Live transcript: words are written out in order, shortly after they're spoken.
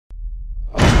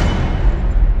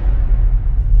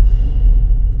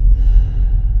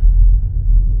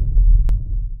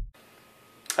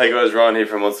Hey guys, Ryan here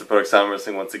from Monster Products Arm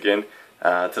Wrestling once again.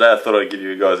 Today I thought I'd give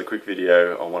you guys a quick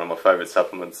video on one of my favourite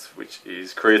supplements, which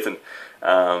is creatine.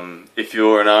 If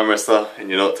you're an arm wrestler and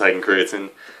you're not taking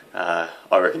creatine, I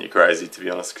reckon you're crazy, to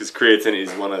be honest, because creatine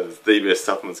is one of the best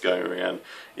supplements going around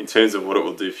in terms of what it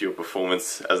will do for your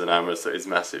performance as an arm wrestler. It's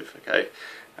massive, okay?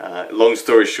 Long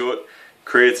story short,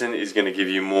 creatine is going to give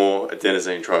you more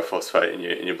adenosine triphosphate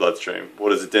in your bloodstream. What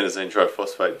does adenosine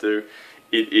triphosphate do?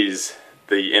 It is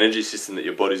the energy system that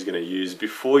your body's going to use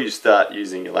before you start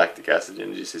using your lactic acid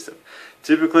energy system.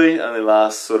 Typically only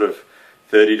lasts sort of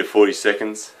 30 to 40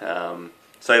 seconds.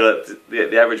 So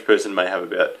the average person may have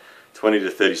about 20 to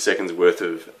 30 seconds worth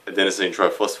of adenosine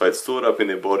triphosphate stored up in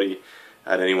their body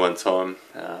at any one time.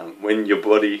 When your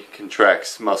body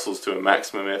contracts muscles to a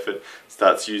maximum effort,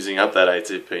 starts using up that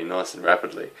ATP nice and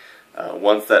rapidly.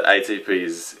 Once that ATP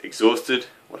is exhausted,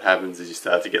 what happens is you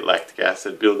start to get lactic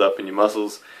acid build up in your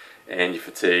muscles, and your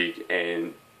fatigue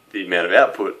and the amount of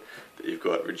output that you've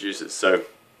got reduces. So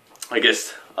I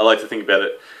guess I like to think about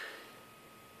it.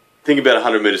 Think about a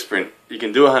 100 meter sprint. You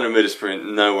can do a 100 meter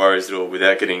sprint, no worries at all,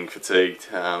 without getting fatigued.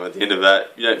 At the end of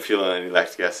that, you don't feel any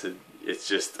lactic acid. It's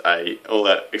just a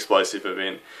all-out explosive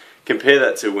event. Compare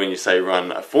that to when you say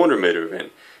run a 400 meter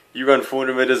event. You run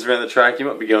 400 meters around the track, you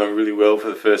might be going really well for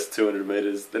the first 200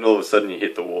 meters, then all of a sudden you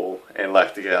hit the wall and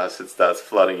lactic acid starts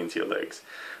flooding into your legs.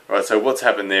 Right, so what's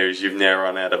happened there is you've now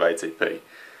run out of ATP.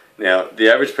 Now,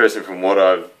 the average person, from what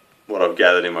I've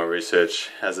gathered in my research,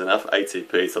 has enough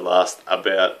ATP to last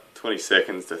about 20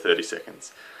 seconds to 30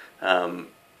 seconds.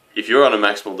 If you're on a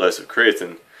maximal dose of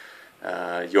creatine,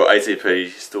 your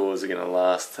ATP stores are going to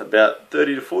last about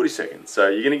 30 to 40 seconds. So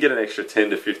you're going to get an extra 10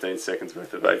 to 15 seconds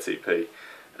worth of ATP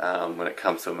when it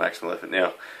comes to a maximal effort.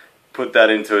 Now, put that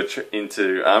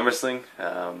into arm wrestling.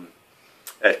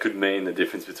 That could mean the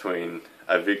difference between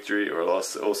a victory or a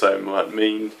loss. It also might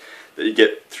mean that you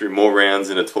get through more rounds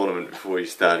in a tournament before you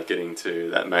start getting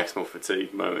to that maximal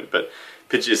fatigue moment. But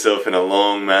picture yourself in a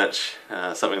long match,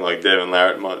 something like Devin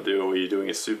Larratt might do, or you're doing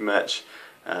a super match.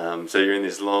 So you're in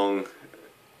this long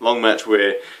match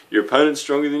where your opponent's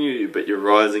stronger than you, but you're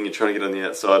rising, you're trying to get on the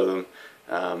outside of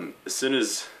them. As soon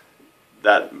as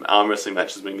that arm wrestling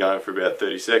match has been going for about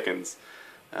 30 seconds,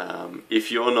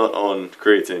 if you're not on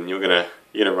creatine, you're gonna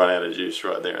run out of juice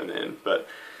right there and then. But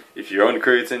if you're on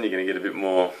creatine, you're gonna get a bit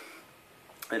more,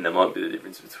 and there might be the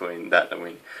difference between that and a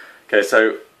win. Okay,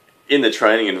 so in the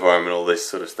training environment, all this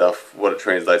sort of stuff, what it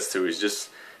translates to is just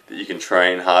that you can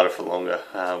train harder for longer,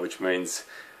 which means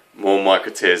more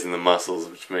micro tears in the muscles,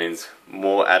 which means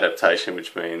more adaptation,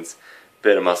 which means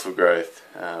better muscle growth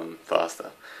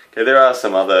faster. Okay, there are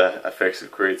some other effects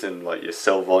of creatine, like your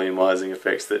cell volumizing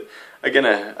effects, that are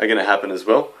gonna happen as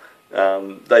well.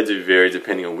 They do vary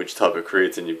depending on which type of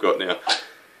creatine you've got. Now,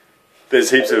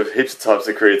 there's heaps of types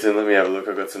of creatine. Let me have a look.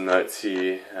 I've got some notes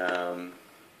here.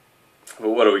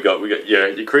 Well, what do we got? We got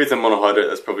your creatine monohydrate.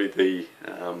 That's probably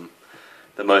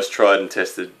the most tried and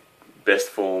tested, best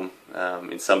form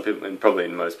in some people, and probably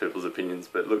in most people's opinions.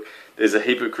 But look, there's a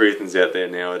heap of creatines out there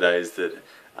nowadays that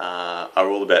are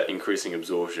all about increasing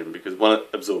absorption. Because one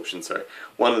of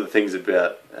the things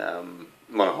about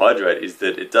monohydrate is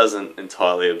that it doesn't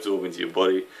entirely absorb into your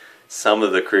body. Some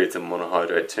of the creatine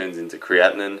monohydrate turns into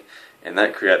creatinine, and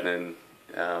that creatinine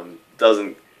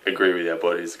doesn't agree with our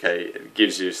bodies. Okay, it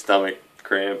gives you stomach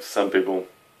cramps. Some people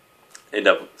end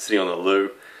up sitting on the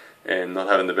loo and not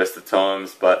having the best of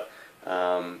times. But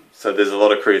so there's a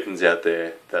lot of creatines out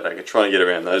there that are trying to get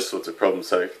around those sorts of problems.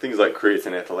 So things like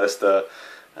creatine ethyl ester,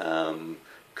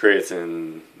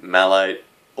 creatine malate,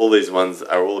 all these ones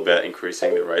are all about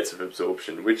increasing the rates of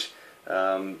absorption, which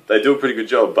they do a pretty good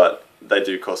job, but they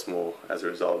do cost more as a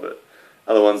result of it.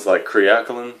 Other ones like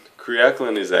creatinine.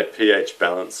 Creatinine is a pH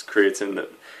balanced creatine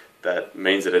that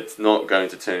means that it's not going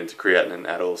to turn into creatinine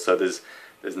at all. So there's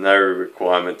no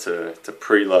requirement to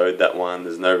preload that one.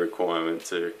 There's no requirement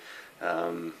to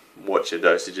watch your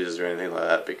dosages or anything like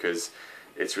that, because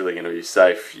it's really going to be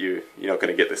safe. You're not going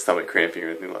to get the stomach cramping or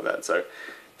anything like that. So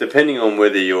depending on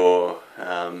whether you're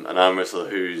an arm wrestler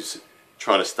who's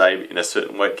trying to stay in a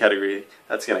certain weight category,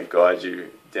 that's going to guide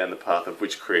you down the path of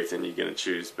which creatine you're going to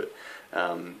choose. But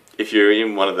if you're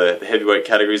in one of the heavyweight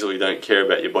categories, or you don't care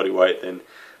about your body weight, then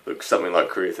look, something like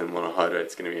creatine monohydrate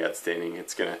is going to be outstanding.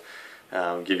 It's going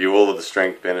to give you all of the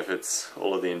strength benefits,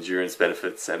 all of the endurance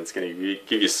benefits, and it's going to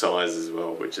give you size as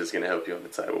well, which is going to help you on the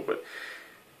table. But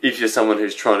if you're someone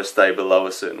who's trying to stay below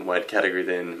a certain weight category,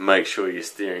 then make sure you're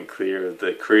steering clear of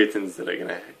the creatines that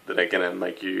are gonna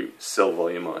make you cell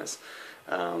volumize.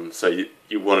 So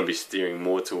you want to be steering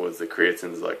more towards the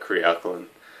creatines like creatinine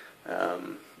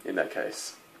in that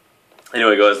case.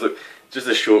 Anyway guys, look, just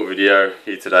a short video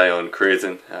here today on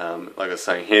creatine. Like I was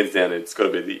saying, hands down it's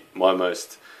got to be my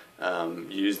most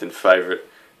used and favourite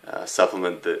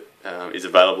supplement that is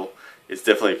available. It's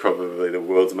definitely probably the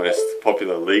world's most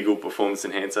popular legal performance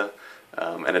enhancer,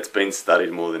 and it's been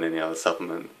studied more than any other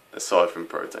supplement aside from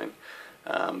protein.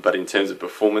 But in terms of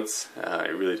performance,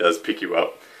 it really does pick you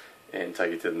up and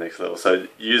take you to the next level. So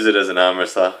use it as an arm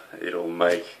wrestler, it'll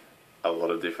make a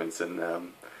lot of difference.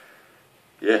 And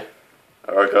yeah,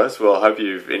 alright guys, well I hope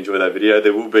you've enjoyed that video.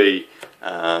 There will be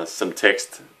some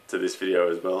text to this video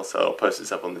as well, so I'll post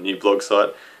this up on the new blog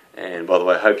site. And by the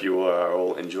way, I hope you are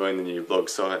all enjoying the new blog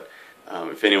site.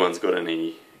 If anyone's got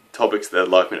any topics they'd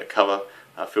like me to cover,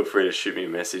 feel free to shoot me a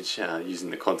message using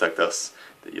the contact us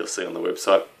that you'll see on the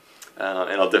website,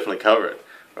 and I'll definitely cover it.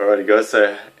 Alrighty guys,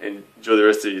 so enjoy the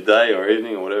rest of your day or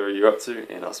evening or whatever you're up to,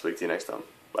 and I'll speak to you next time.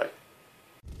 Bye.